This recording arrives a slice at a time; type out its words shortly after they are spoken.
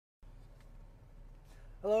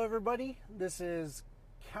Hello, everybody. This is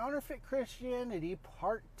Counterfeit Christianity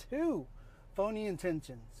Part 2, Phony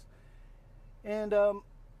Intentions. And,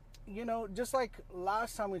 just like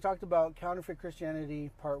last time we talked about Counterfeit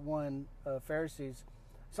Christianity Part 1, Pharisees,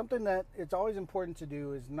 something that it's always important to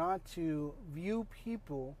do is not to view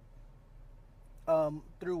people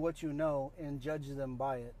through what you know and judge them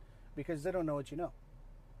by it, because they don't know what you know.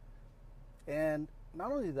 And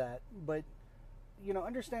not only that, but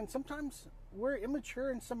understand sometimes we're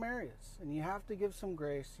immature in some areas, and you have to give some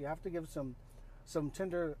grace. You have to give some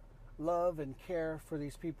tender love and care for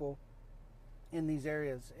these people in these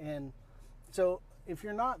areas. And so if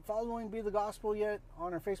you're not following Be the Gospel yet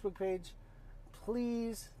on our Facebook page,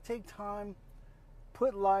 please take time,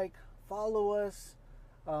 put like, follow us.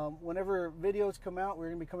 Whenever videos come out, we're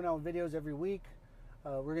going to be coming out with videos every week.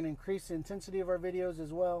 We're going to increase the intensity of our videos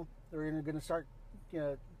as well. We're going to start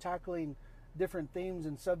tackling different themes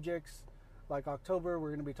and subjects. Like October, we're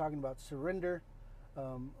going to be talking about surrender.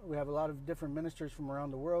 We have a lot of different ministers from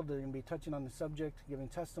around the world that are going to be touching on the subject, giving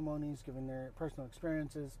testimonies, giving their personal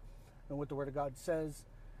experiences and what the Word of God says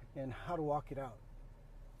and how to walk it out.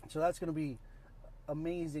 So that's going to be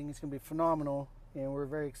amazing. It's going to be phenomenal, and we're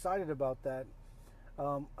very excited about that.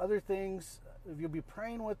 Other things, if you'll be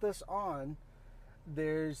praying with us on,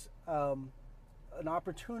 there's an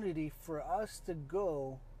opportunity for us to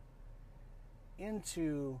go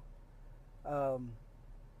into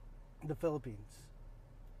the Philippines,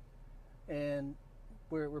 and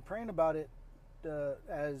we're praying about it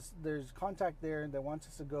as there's contact there that wants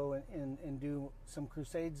us to go and do some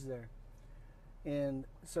crusades there. And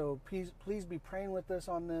so please be praying with us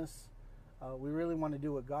on this. We really want to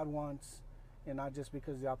do what God wants, and not just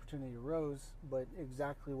because the opportunity arose, but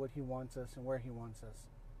exactly what He wants us and where He wants us.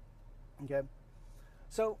 Okay,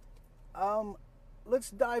 so let's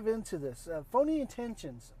dive into this. Phony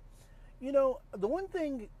intentions. The one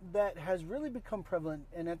thing that has really become prevalent,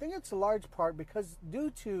 and I think it's a large part because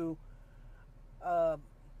due to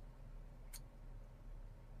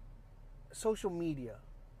social media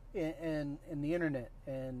and the internet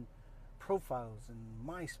and profiles and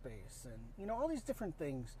MySpace and all these different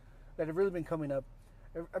things that have really been coming up,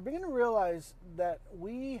 I begin to realize that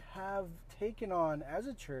we have taken on, as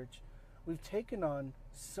a church, we've taken on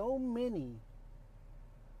so many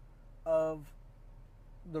of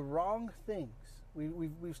the wrong things.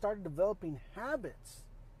 We've started developing habits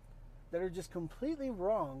that are just completely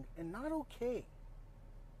wrong and not okay,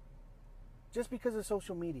 just because of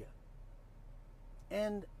social media.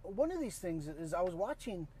 And one of these things is I was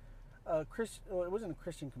watching it wasn't a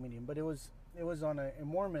Christian comedian, but it was on a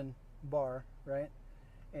Mormon bar, right?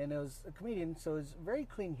 And it was a comedian, so it's very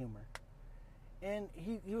clean humor. And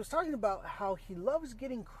he was talking about how he loves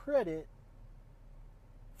getting credit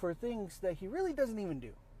for things that he really doesn't even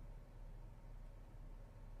do.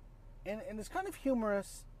 And it's kind of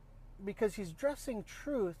humorous because he's dressing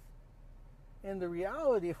truth in the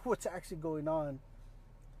reality of what's actually going on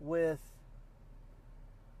with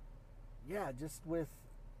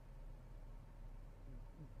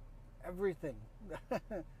everything.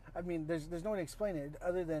 I mean, there's no way to explain it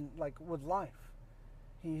other than like with life.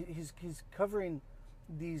 He's covering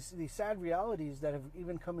these sad realities that have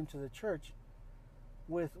even come into the church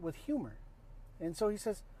with humor. And so he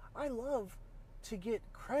says, I love to get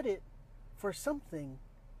credit for something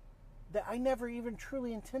that I never even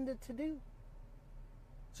truly intended to do.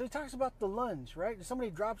 So he talks about the lunge, right? If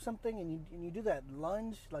somebody drops something and you do that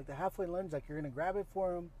lunge, like the halfway lunge, like you're going to grab it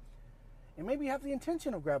for them, and maybe you have the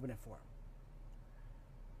intention of grabbing it for them,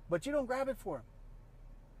 but you don't grab it for them.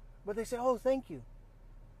 But they say, oh, thank you.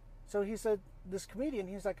 So he said, this comedian,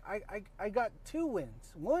 he's like, I got 2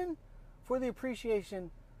 wins. 1, for the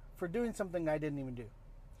appreciation for doing something I didn't even do.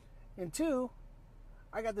 And 2,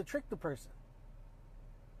 I got to trick the person.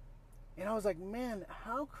 And I was like, man,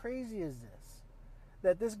 how crazy is this?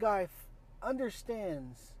 That this guy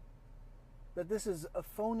understands that this is a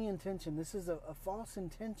phony intention. This is a false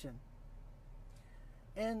intention.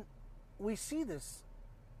 And we see this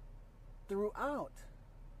throughout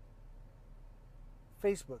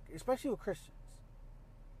Facebook, especially with Christians.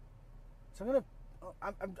 So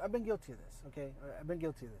I've been guilty of this, okay? I've been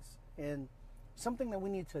guilty of this. And something that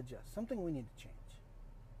we need to adjust, something we need to change.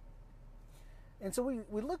 And so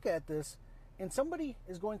we look at this, and somebody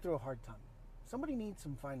is going through a hard time. Somebody needs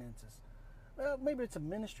some finances. Well, maybe it's a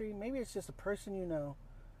ministry. Maybe it's just a person you know.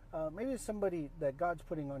 Maybe it's somebody that God's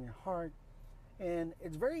putting on your heart. And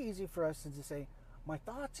it's very easy for us to say, my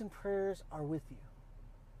thoughts and prayers are with you.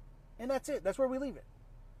 And that's it. That's where we leave it.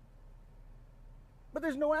 But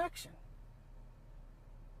there's no action.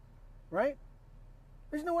 Right?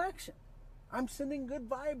 There's no action. I'm sending good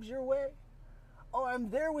vibes your way. oh, I'm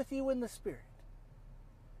there with you in the Spirit.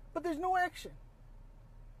 But there's no action.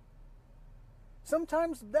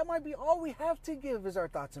 Sometimes that might be all we have to give is our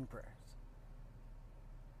thoughts and prayers.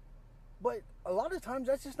 But a lot of times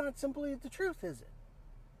that's just not simply the truth, is it?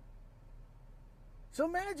 So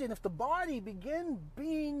imagine if the body began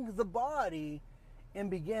being the body and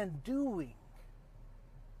began doing.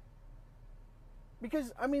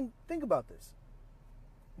 Because, I mean, think about this.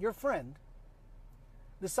 Your friend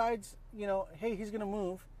decides, hey, he's going to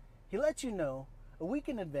move. He lets you know a week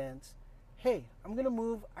in advance, hey, I'm going to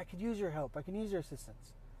move. I could use your help. I can use your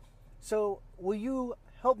assistance. So will you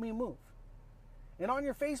help me move? And on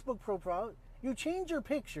your Facebook profile, you change your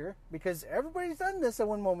picture, because everybody's done this at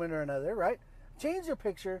one moment or another, right? Change your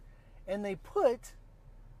picture, and they put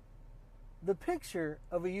the picture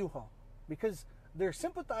of a U-Haul because they're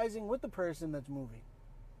sympathizing with the person that's moving.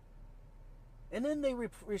 And then they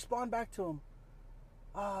respond back to them,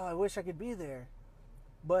 oh, I wish I could be there,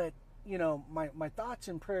 but my thoughts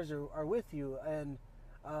and prayers are with you, and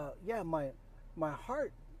my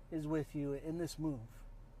heart is with you in this move.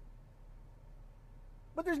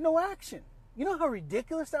 But there's no action. You know how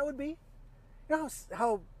ridiculous that would be? You know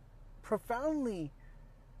how profoundly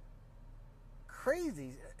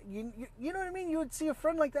crazy. You know what I mean? You would see a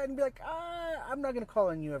friend like that and be like, I'm not going to call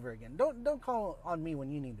on you ever again. Don't call on me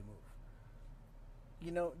when you need to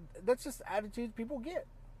move. That's just attitudes people get.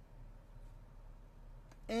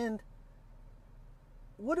 And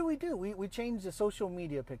what do? We change the social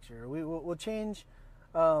media picture. We'll change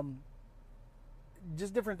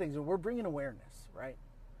just different things. We're bringing awareness, right?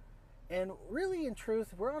 And really, in truth,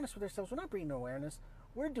 if we're honest with ourselves, we're not bringing awareness.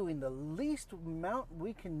 We're doing the least amount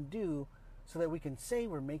we can do so that we can say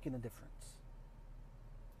we're making a difference.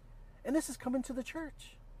 And this is coming to the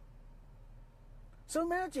church. So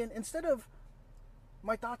imagine, instead of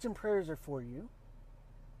my thoughts and prayers are for you,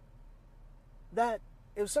 that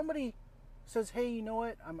if somebody says, hey, you know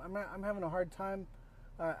what, I'm having a hard time,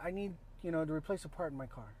 I need, to replace a part in my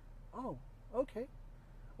car. Oh, okay.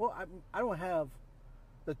 Well, I don't have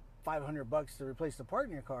the $500 to replace the part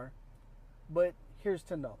in your car, but here's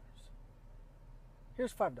 $10.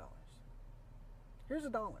 Here's $5. Here's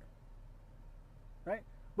 $1. Right?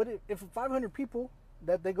 But if 500 people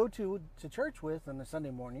that they go to church with on a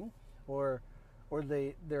Sunday morning, or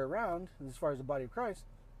they're around as far as the body of Christ,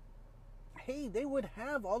 hey, they would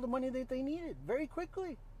have all the money that they needed very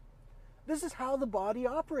quickly. This is how the body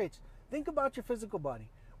operates. Think about your physical body.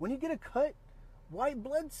 When you get a cut, white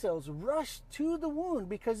blood cells rush to the wound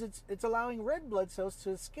because it's allowing red blood cells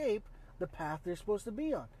to escape the path they're supposed to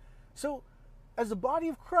be on. So, as the body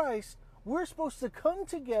of Christ, we're supposed to come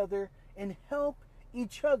together and help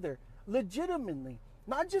each other legitimately.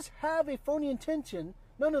 Not just have a phony intention.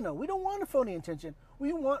 No. We don't want a phony intention.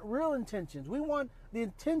 We want real intentions. We want the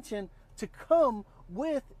intention to come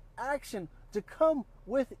with action, to come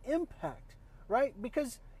with impact, right?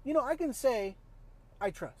 Because, I can say,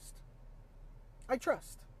 I trust,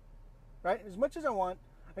 right? As much as I want,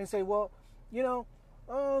 I can say, well,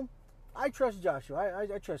 I trust Joshua.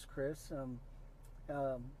 I trust Chris.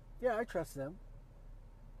 I trust them.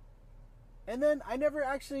 And then I never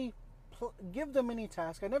actually give them any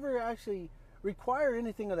task. I never actually require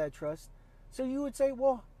anything of that trust. So you would say,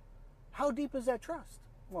 well, how deep is that trust?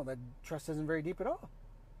 Well, that trust isn't very deep at all.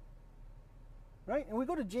 Right? And we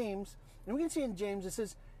go to James, and we can see in James it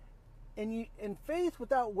says, and faith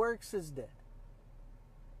without works is dead.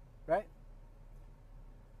 Right?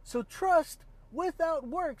 So trust without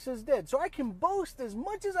works is dead. So I can boast as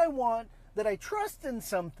much as I want that I trust in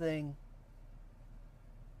something,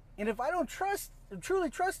 and if I don't truly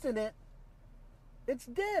trust in it, it's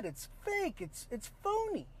dead, it's fake, it's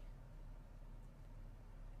phony.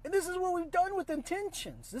 And this is what we've done with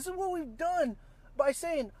intentions. This is what we've done by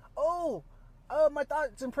saying, my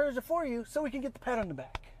thoughts and prayers are for you, so we can get the pat on the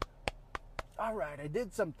back. All right, I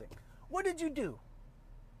did something. What did you do?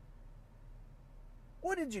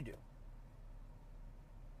 What did you do?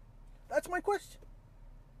 That's my question.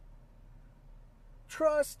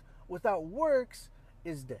 Trust without works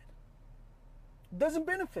is dead. Doesn't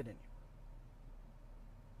benefit anyone.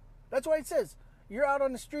 That's why it says you're out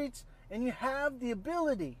on the streets and you have the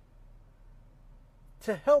ability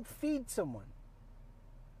to help feed someone.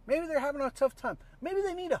 Maybe they're having a tough time. Maybe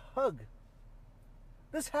they need a hug.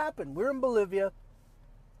 This happened. We're in Bolivia,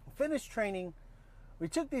 finished training. We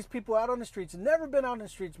took these people out on the streets, never been out on the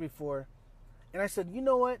streets before. And I said, you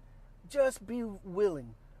know what? Just be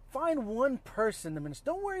willing. Find one person to minister.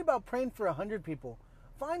 Don't worry about praying for 100 people.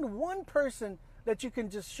 Find one person that you can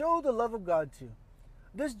just show the love of God to.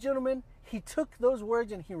 This gentleman, he took those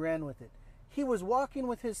words and he ran with it. He was walking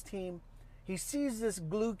with his team. He sees this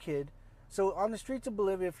glue kid. So on the streets of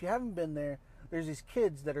Bolivia, if you haven't been there, there's these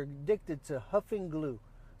kids that are addicted to huffing glue.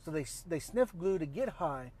 So they sniff glue to get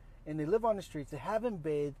high, and they live on the streets. They haven't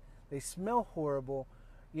bathed. They smell horrible.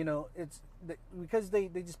 You know, it's because they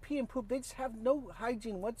just pee and poop. They just have no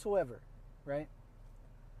hygiene whatsoever, right?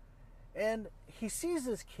 And he sees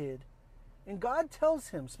this kid, and God tells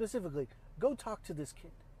him specifically, go talk to this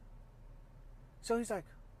kid. So he's like,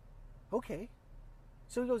 okay.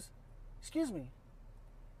 So he goes, excuse me.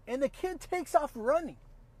 And the kid takes off running,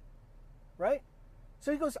 right?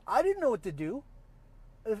 So he goes, I didn't know what to do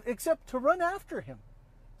except to run after him.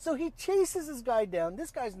 So he chases this guy down.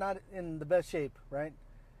 This guy's not in the best shape, right?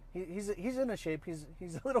 He's in a shape. He's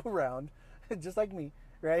a little round, just like me,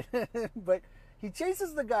 right? But he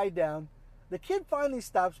chases the guy down. The kid finally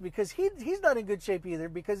stops because he's not in good shape either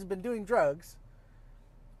because he's been doing drugs.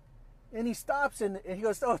 And he stops and he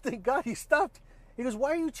goes, oh, thank God he stopped. He goes,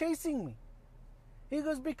 why are you chasing me? He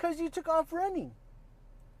goes, because you took off running.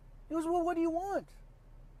 He goes, well, what do you want?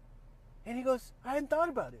 And he goes, I hadn't thought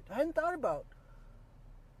about it. I hadn't thought about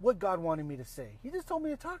what God wanted me to say. He just told me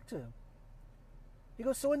to talk to him. He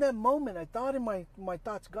goes, so in that moment, I thought in my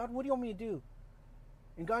thoughts, God, what do you want me to do?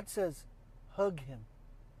 And God says, hug him.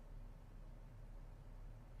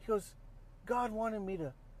 He goes, God wanted me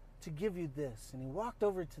to give you this. And he walked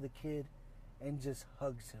over to the kid and just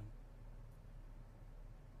hugs him.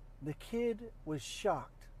 The kid was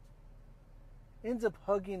shocked. Ends up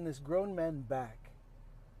hugging this grown man back.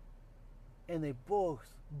 And they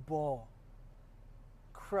both bawl.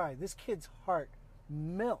 Cry. This kid's heart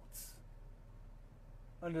melts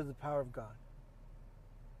under the power of God.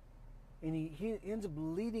 And he ends up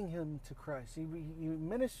leading him to Christ. He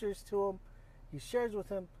ministers to him. He shares with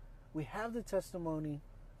him. We have the testimony.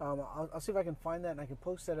 I'll see if I can find that and I can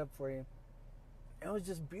post that up for you. It was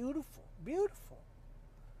just beautiful. Beautiful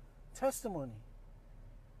testimony.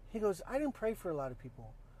 He goes, I didn't pray for a lot of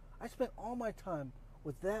people. I spent all my time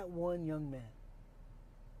with that one young man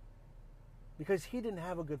because he didn't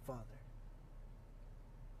have a good father.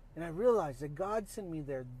 And I realized that God sent me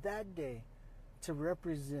there that day to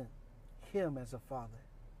represent him as a father.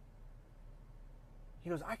 He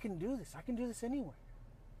goes, I can do this. I can do this anywhere.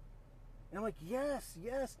 And I'm like, yes,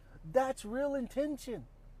 that's real intention.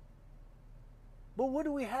 But what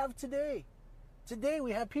do we have today? Today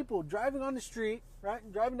we have people driving on the street,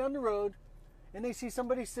 right? Driving down the road, and they see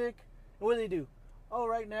somebody sick, and what do? Oh,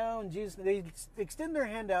 right now in Jesus, they extend their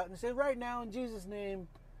hand out and say, right now in Jesus' name,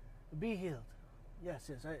 be healed. Yes,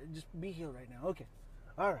 just be healed right now. Okay,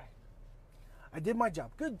 all right. I did my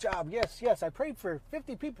job. Good job. Yes, I prayed for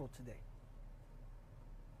 50 people today.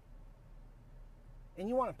 And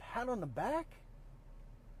you want a pat on the back?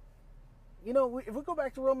 You know, if we go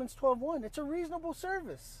back to Romans 12:1, it's a reasonable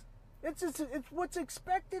service. It's what's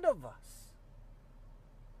expected of us.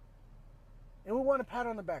 And we want a pat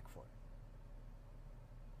on the back for it.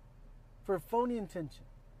 For phony intention.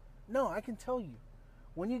 No, I can tell you,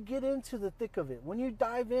 when you get into the thick of it, when you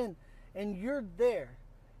dive in and you're there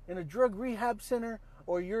in a drug rehab center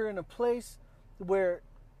or you're in a place where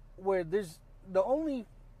there's the only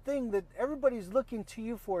thing that everybody's looking to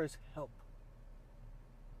you for is help.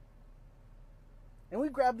 And we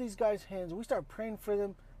grab these guys' hands and we start praying for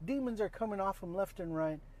them. Demons are coming off them left and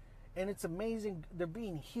right. And it's amazing. They're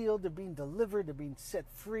being healed. They're being delivered. They're being set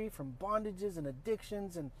free from bondages and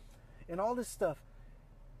addictions and all this stuff.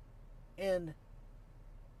 And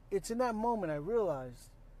it's in that moment I realized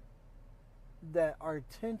that our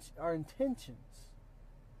intentions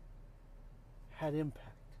had impact.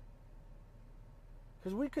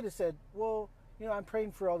 Because we could have said, well, you know, I'm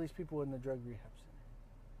praying for all these people in the drug rehab center.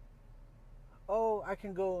 Oh, I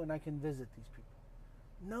can go and I can visit these people.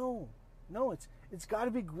 No, it's got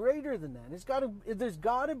to be greater than that. There's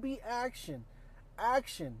got to be action.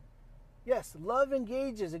 Action. Yes, love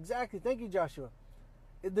engages. Exactly. Thank you, Joshua.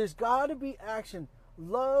 There's got to be action.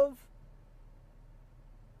 Love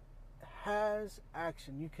has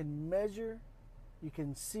action. You can measure. You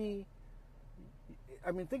can see.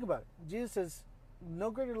 I mean, think about it. Jesus says,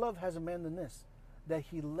 no greater love has a man than this, that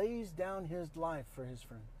he lays down his life for his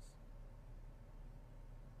friends.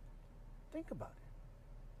 Think about it.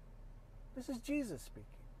 This is Jesus speaking.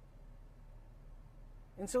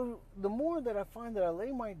 And so the more that I find that I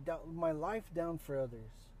lay my life down for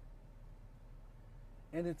others,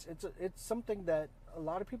 and it's something that a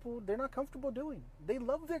lot of people, they're not comfortable doing. They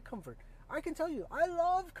love their comfort. I can tell you, I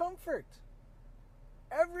love comfort.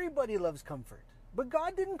 Everybody loves comfort. But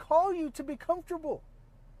God didn't call you to be comfortable.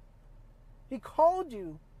 He called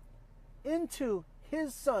you into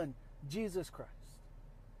his Son, Jesus Christ.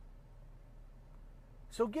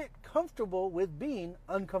 So get comfortable with being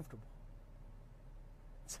uncomfortable.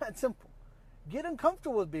 It's that simple. Get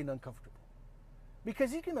uncomfortable with being uncomfortable.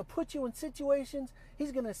 Because he's going to put you in situations,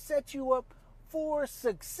 he's going to set you up for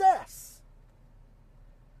success.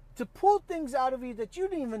 To pull things out of you that you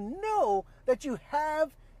didn't even know that you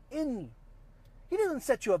have in you. He doesn't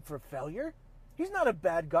set you up for failure. He's not a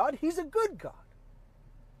bad God. He's a good God.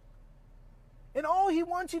 And all he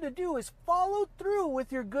wants you to do is follow through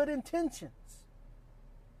with your good intentions.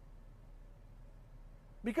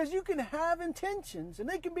 Because you can have intentions and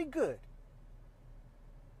they can be good.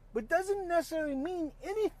 But doesn't necessarily mean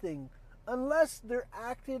anything unless they're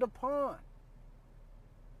acted upon.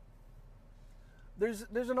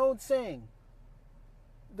 There's an old saying,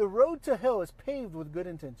 the road to hell is paved with good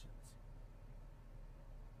intentions.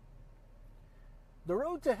 The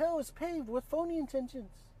road to hell is paved with phony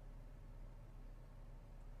intentions.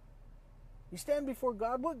 You stand before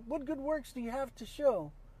God, what good works do you have to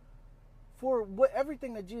show for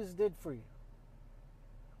everything that Jesus did for you?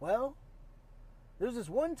 Well, there's this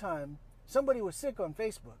one time somebody was sick on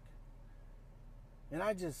Facebook, and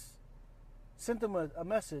I just sent them a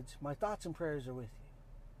message, my thoughts and prayers are with you.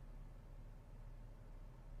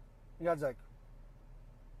 And God's like,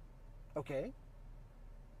 okay.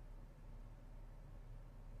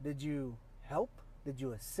 Did you help? Did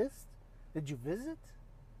you assist? Did you visit?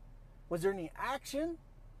 Was there any action?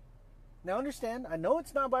 Now understand, I know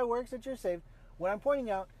it's not by works that you're saved. What I'm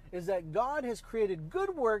pointing out is that God has created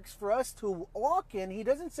good works for us to walk in. He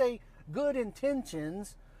doesn't say good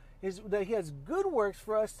intentions. That he has good works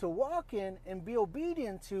for us to walk in and be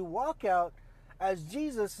obedient to, walk out as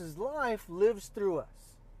Jesus' life lives through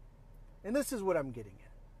us. And this is what I'm getting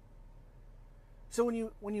at. So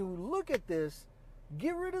when you look at this,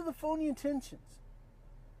 get rid of the phony intentions.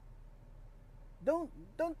 Don't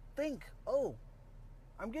think, oh,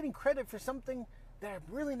 I'm getting credit for something that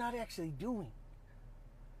I'm really not actually doing.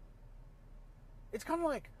 It's kind of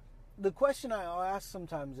like the question I'll ask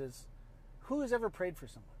sometimes is, who has ever prayed for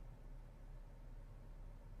someone?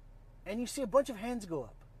 And you see a bunch of hands go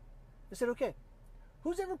up. I said, okay,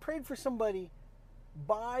 who's ever prayed for somebody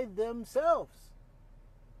by themselves?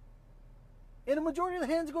 And a majority of the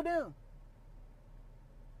hands go down.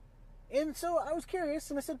 And so I was curious,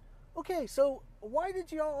 and I said, okay, so why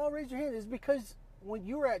did you all raise your hand? Is it because when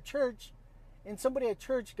you were at church and somebody at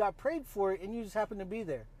church got prayed for and you just happened to be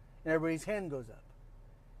there and everybody's hand goes up?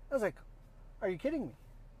 I was like, are you kidding me?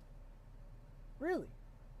 Really?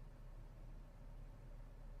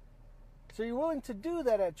 So you're willing to do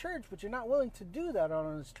that at church, but you're not willing to do that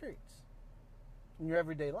on the streets, in your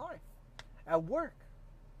everyday life, at work.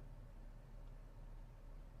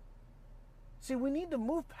 See, we need to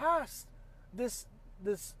move past this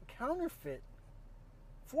counterfeit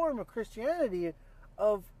form of Christianity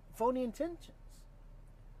of phony intentions.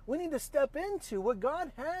 We need to step into what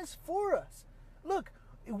God has for us. Look,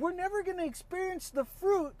 we're never going to experience the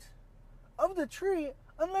fruit of the tree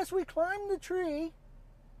unless we climb the tree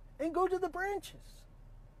and go to the branches.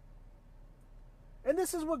 And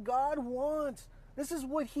this is what God wants. This is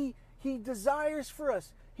what He desires for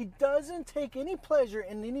us. He doesn't take any pleasure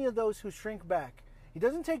in any of those who shrink back. He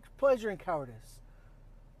doesn't take pleasure in cowardice.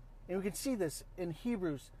 And we can see this in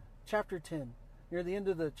Hebrews chapter 10, near the end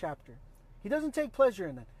of the chapter. He doesn't take pleasure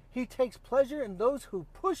in that. He takes pleasure in those who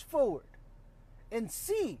push forward and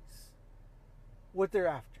seize what they're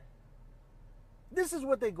after. This is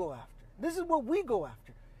what they go after. This is what we go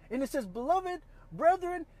after. And it says, beloved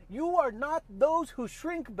brethren, you are not those who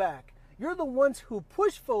shrink back. You're the ones who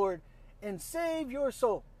push forward and save your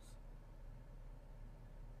souls.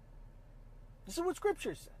 This is what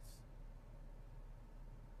Scripture says.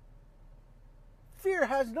 Fear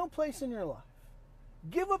has no place in your life.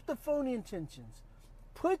 Give up the phony intentions.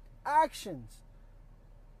 Put actions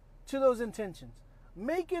to those intentions.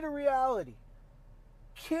 Make it a reality.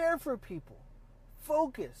 Care for people.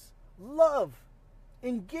 Focus. Love.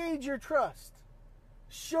 Engage your trust.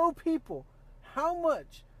 Show people how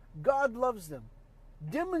much God loves them.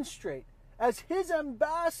 Demonstrate as His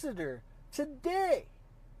ambassador today.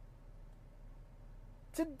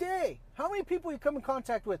 Today. How many people you come in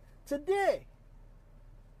contact with today?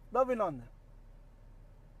 Loving on them.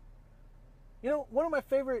 You know, one of my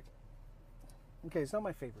favorite, okay, it's not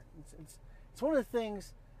my favorite. It's one of the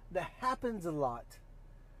things that happens a lot.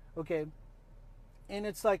 Okay? And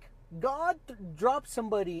it's like God drops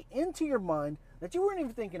somebody into your mind that you weren't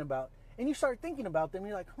even thinking about, and you start thinking about them, and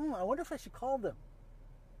you're like, I wonder if I should call them.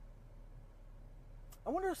 I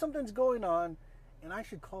wonder if something's going on, and I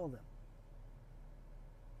should call them.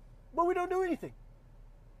 But we don't do anything.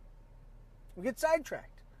 We get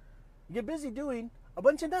sidetracked. We get busy doing a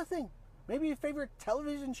bunch of nothing. Maybe your favorite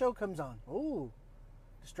television show comes on. Oh,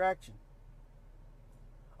 distraction.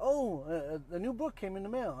 Oh, Oh, a new book came in the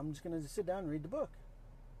mail. I'm just going to sit down and read the book.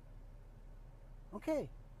 Okay.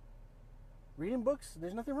 Reading books,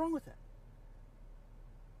 there's nothing wrong with that.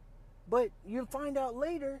 But you'll find out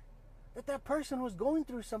later that that person was going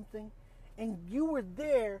through something, and you were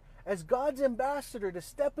there as God's ambassador to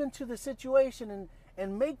step into the situation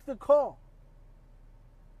and make the call.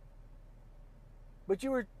 But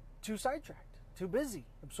you were too sidetracked, too busy,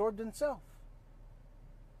 absorbed in self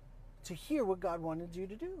to hear what God wanted you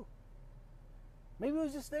to do. Maybe it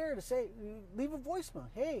was just there to say, leave a voicemail.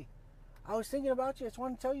 Hey, I was thinking about you. I just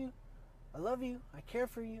want to tell you, I love you. I care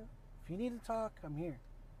for you. If you need to talk, I'm here.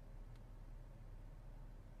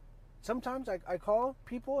 Sometimes I call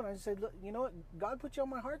people and I say, look, you know what? God put you on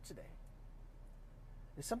my heart today.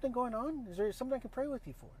 Is something going on? Is there something I can pray with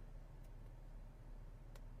you for?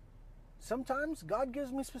 Sometimes God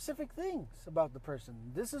gives me specific things about the person.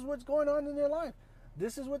 This is what's going on in their life.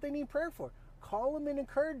 This is what they need prayer for. Call them and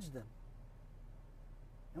encourage them.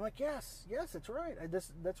 I'm like, yes, that's right.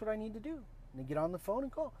 That's what I need to do. And get on the phone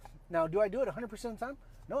and call. Now, do I do it 100% of the time?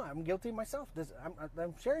 No, I'm guilty myself.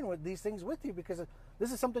 I'm sharing these things with you because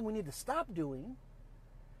this is something we need to stop doing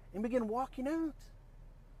and begin walking out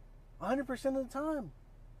 100% of the time.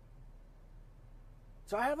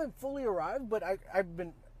 So I haven't fully arrived, but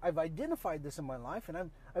I've identified this in my life, and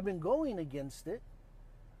I've been going against it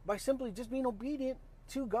by simply just being obedient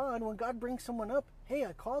to God. When God brings someone up, hey,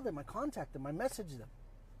 I call them, I contact them, I message them,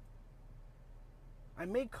 I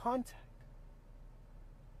make contact.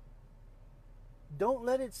 Don't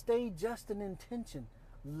let it stay just an intention.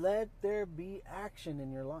 Let there be action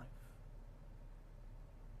in your life.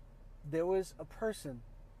 There was a person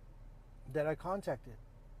that I contacted.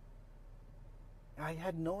 I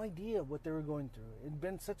had no idea what they were going through. It had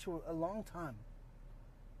been such a long time.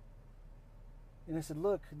 And I said,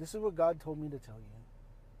 look, this is what God told me to tell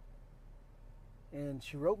you. And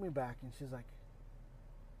she wrote me back and she's like,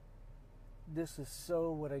 this is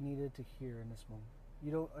so what I needed to hear in this moment.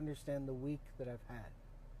 You don't understand the week that I've had.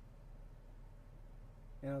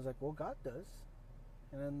 And I was like, well, God does.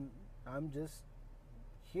 And I'm just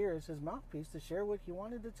here as his mouthpiece to share what he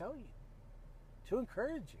wanted to tell you, to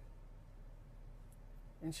encourage you.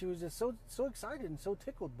 And she was just so excited and so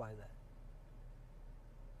tickled by that.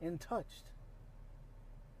 And touched.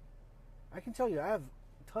 I can tell you, I have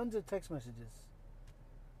tons of text messages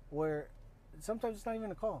where sometimes it's not even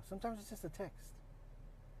a call. Sometimes it's just a text.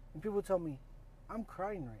 And people tell me, I'm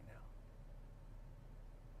crying right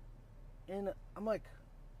now. And I'm like,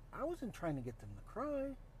 I wasn't trying to get them to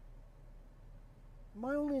cry.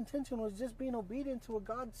 My only intention was just being obedient to what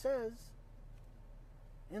God says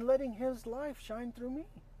and letting his life shine through me.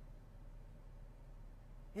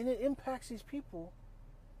 And it impacts these people,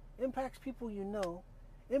 impacts people you know,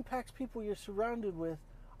 impacts people you're surrounded with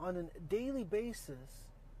on a daily basis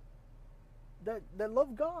that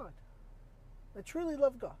love God, that truly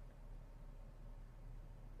love God,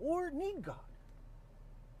 or need God.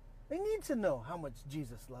 They need to know how much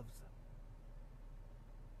Jesus loves them.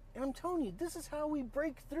 And I'm telling you, this is how we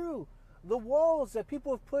break through the walls that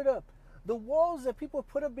people have put up. The walls that people have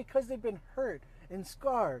put up because they've been hurt and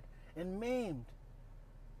scarred and maimed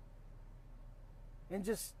and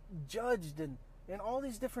just judged and all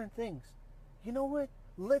these different things. You know what?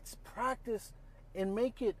 Let's practice and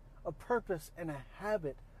make it a purpose and a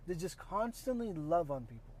habit to just constantly love on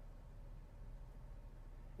people.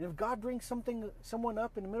 And if God brings someone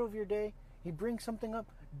up in the middle of your day, he brings something up,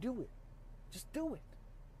 do it. Just do it.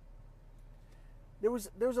 There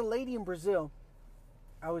was a lady in Brazil.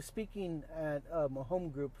 I was speaking at a home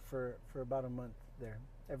group for about a month there,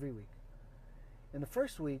 every week. In the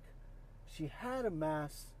first week, she had a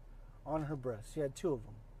mass on her breast. She had two of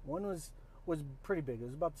them. One was pretty big. It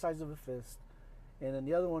was about the size of a fist. And then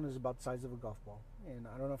the other one was about the size of a golf ball. And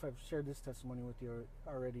I don't know if I've shared this testimony with you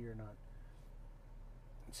already or not.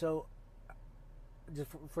 So, just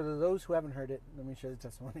for those who haven't heard it, let me share the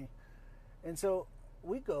testimony. And so,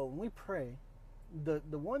 we go and we pray. The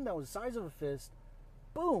one that was the size of a fist,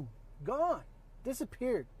 boom, gone,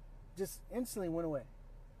 disappeared, just instantly went away.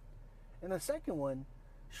 And the second one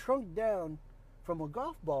shrunk down from a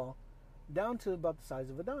golf ball down to about the size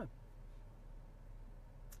of a dime.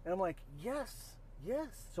 And I'm like, yes.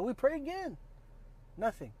 So we pray again,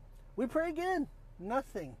 nothing. We pray again,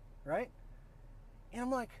 nothing, right? And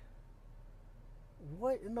I'm like,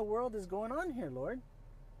 what in the world is going on here, Lord?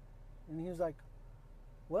 And he was like,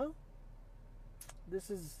 well,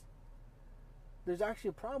 there's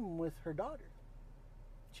actually a problem with her daughter.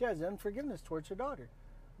 She has unforgiveness towards her daughter.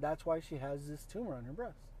 That's why she has this tumor on her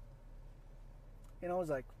breast. And I was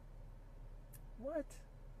like, what?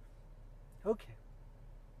 Okay.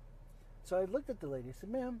 So I looked at the lady. I said,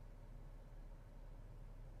 ma'am,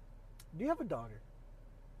 do you have a daughter?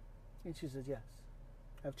 And she says, yes.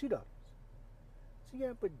 I have 2 daughters. So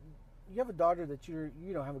yeah, but you have a daughter that you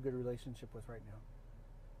don't have a good relationship with right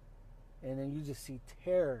now. And then you just see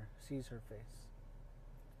terror sees her face.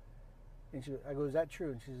 And I go, is that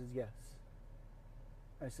true? And she says, yes.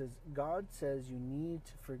 I says, God says you need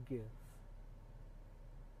to forgive.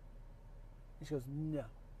 And she goes, no.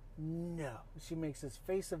 She makes this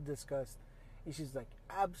face of disgust. And she's like,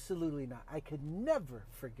 absolutely not. I could never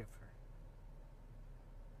forgive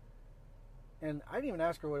her. And I didn't even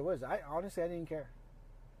ask her what it was. Honestly, I didn't care.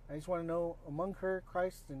 I just want to know among her,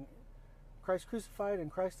 Christ and Christ crucified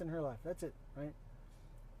and Christ in her life. That's it, right?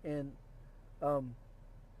 And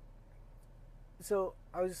so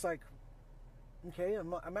I was just like, okay,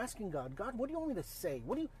 I'm asking God, what do you want me to say?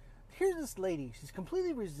 Here's this lady. She's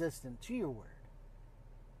completely resistant to your word.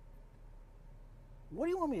 What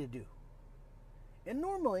do you want me to do? And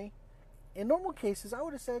normally, in normal cases, I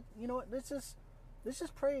would have said, you know what, let's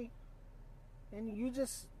just pray. And you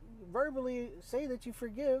just verbally say that you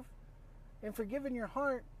forgive and forgive in your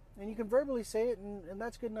heart. And you can verbally say it, and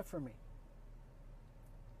that's good enough for me.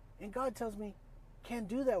 And God tells me, can't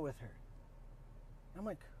do that with her. I'm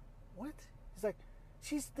like, what? He's like,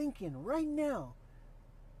 she's thinking right now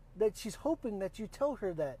that she's hoping that you tell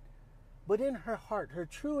her that. But in her heart, her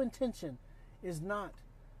true intention is not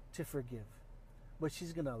to forgive. But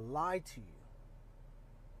she's going to lie to you.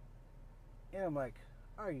 And I'm like,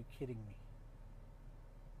 are you kidding me?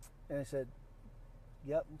 And I said,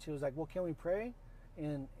 yep. And she was like, well, can we pray?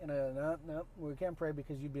 And no, we can't pray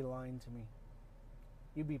because you'd be lying to me.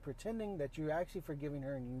 You'd be pretending that you're actually forgiving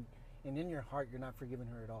her, and in your heart you're not forgiving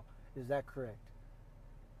her at all. Is that correct?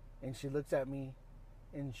 And she looks at me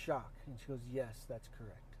in shock, and she goes, yes, that's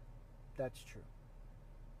correct. That's true.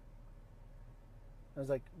 I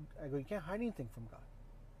go, you can't hide anything from God.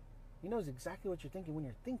 He knows exactly what you're thinking when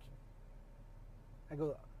you're thinking. I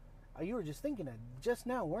go, you were just thinking that just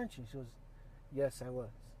now, weren't you? She goes, yes, I was.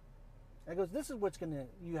 I goes, this is what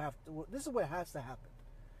has to happen.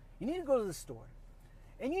 You need to go to the store,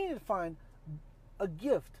 and you need to find a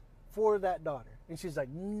gift for that daughter. And she's like,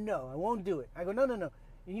 no, I won't do it. I go, no.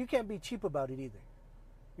 And you can't be cheap about it either.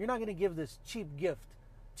 You're not going to give this cheap gift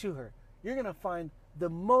to her. You're going to find the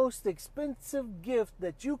most expensive gift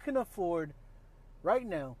that you can afford right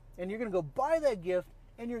now, and you're going to go buy that gift,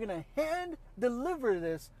 and you're going to hand deliver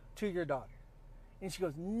this to your daughter. And she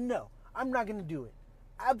goes, no, I'm not going to do it.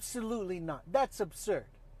 Absolutely not. That's absurd.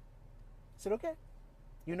 I said, okay,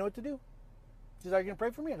 you know what to do. She says, are you going to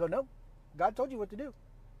pray for me? I go, no. God told you what to do.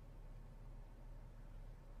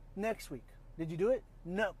 Next week, did you do it?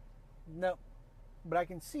 No. But I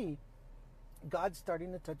can see God's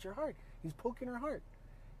starting to touch her heart. He's poking her heart.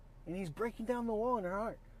 And he's breaking down the wall in her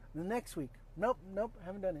heart. The next week, nope,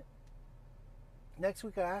 haven't done it. Next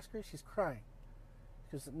week I ask her, she's crying.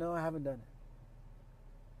 She goes, no, I haven't done it.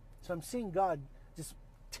 So I'm seeing God just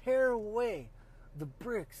tear away the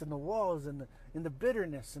bricks and the walls and the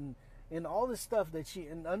bitterness and all this stuff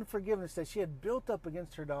and unforgiveness that she had built up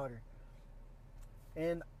against her daughter.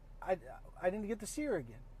 And I didn't get to see her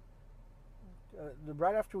again.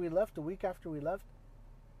 Right after we left, a week after we left,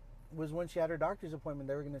 was when she had her doctor's appointment.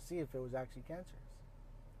 They were going to see if it was actually cancerous.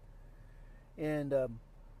 And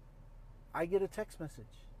I get a text message.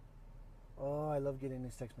 Oh, I love getting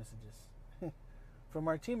these text messages from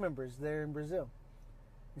our team members there in Brazil.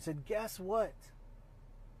 He said, guess what?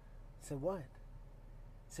 I said, what?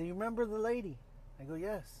 He said, you remember the lady? I go,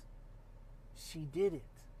 yes. She did it.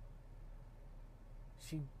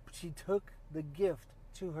 She took the gift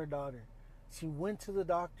to her daughter. She went to the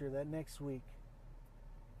doctor that next week,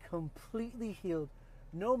 completely healed,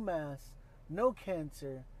 no mass, no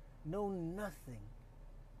cancer, no nothing,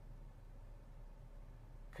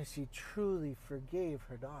 because she truly forgave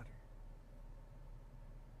her daughter.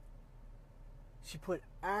 She put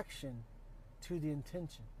action to the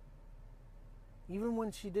intention. Even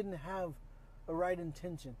when she didn't have a right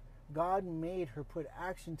intention, God made her put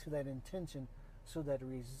action to that intention so that it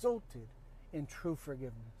resulted in true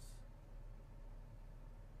forgiveness.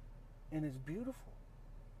 And it's beautiful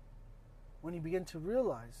when you begin to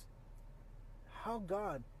realize how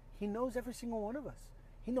God, He knows every single one of us.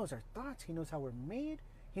 He knows our thoughts. He knows how we're made.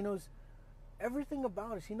 He knows everything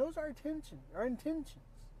about us. He knows our intentions.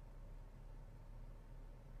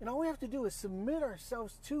 And all we have to do is submit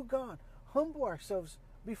ourselves to God, humble ourselves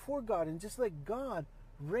before God, and just let God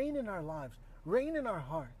reign in our lives, reign in our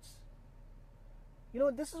hearts. You know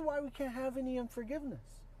what? This is why we can't have any unforgiveness.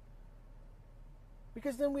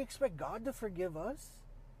 Because then we expect God to forgive us.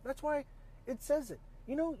 That's why it says it.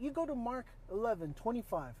 You know, you go to Mark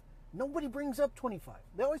 11:25. Nobody brings up 25.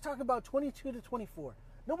 They always talk about 22 to 24.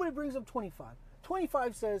 Nobody brings up 25.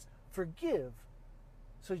 25 says, forgive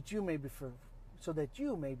so that you may be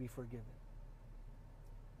forgiven.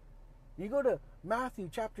 You go to Matthew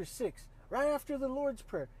chapter 6, right after the Lord's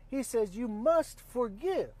Prayer. He says, you must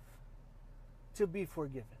forgive to be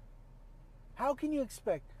forgiven. How can you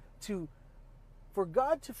expect for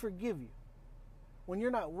God to forgive you when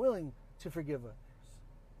you're not willing to forgive others?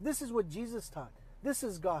 This is what Jesus taught. This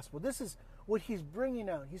is gospel. This is what he's bringing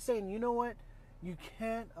out. He's saying, you know what? You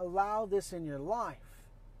can't allow this in your life.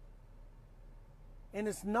 And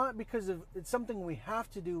it's not because it's something we have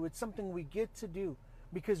to do. It's something we get to do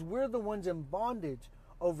because we're the ones in bondage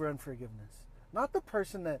over unforgiveness. Not the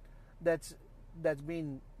person that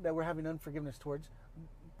we're having unforgiveness towards.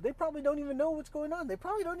 They probably don't even know what's going on. They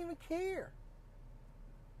probably don't even care.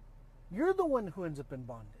 You're the one who ends up in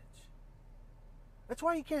bondage. That's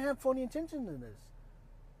why you can't have phony intentions in this.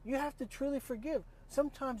 You have to truly forgive.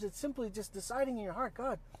 Sometimes it's simply just deciding in your heart,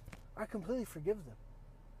 God, I completely forgive them.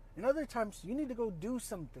 And other times you need to go do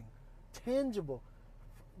something tangible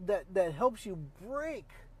that helps you break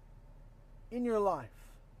in your life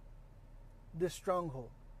this stronghold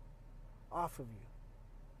off of you.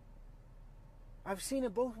 I've seen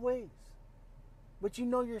it both ways. But you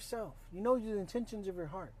know yourself. You know the intentions of your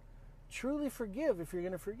heart. Truly forgive if you're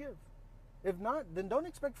going to forgive. If not, then don't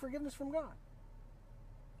expect forgiveness from God.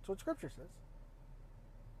 That's what Scripture says.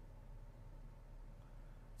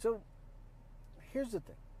 So, here's the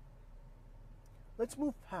thing. Let's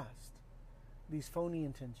move past these phony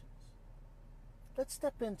intentions. Let's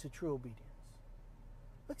step into true obedience.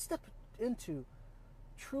 Let's step into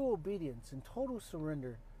true obedience and total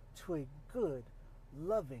surrender to a good,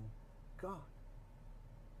 loving God.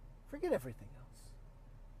 Forget everything else.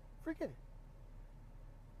 Forget it.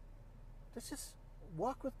 Let's just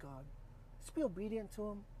walk with God. Let's be obedient to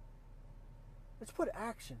Him. Let's put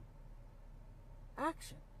action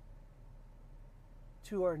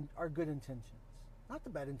to our good intentions. Not the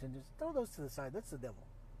bad intentions. Throw those to the side. That's the devil.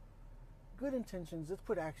 Good intentions, let's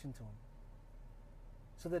put action to them.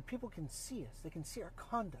 So that people can see us. They can see our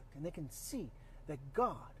conduct. And they can see that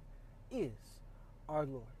God is our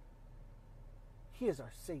Lord. He is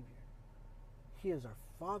our Savior. He is our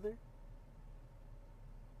Father.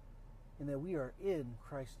 And that we are in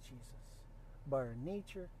Christ Jesus. By our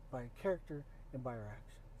nature, by our character, and by our actions.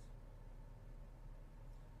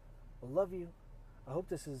 I love you. I hope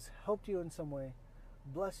this has helped you in some way.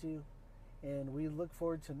 Bless you. And we look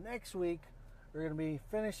forward to next week. We're going to be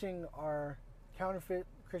finishing our Counterfeit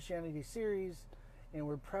Christianity series. And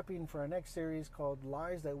we're prepping for our next series called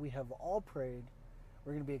Lies That We Have All Prayed.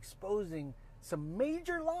 We're going to be exposing some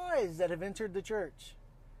major lies that have entered the church.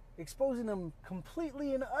 Exposing them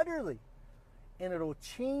completely and utterly. And it'll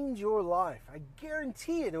change your life. I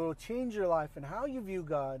guarantee it will change your life and how you view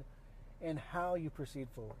God and how you proceed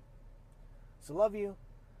forward. So love you.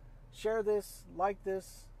 Share this, like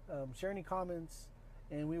this, share any comments,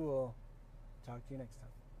 and we will talk to you next time.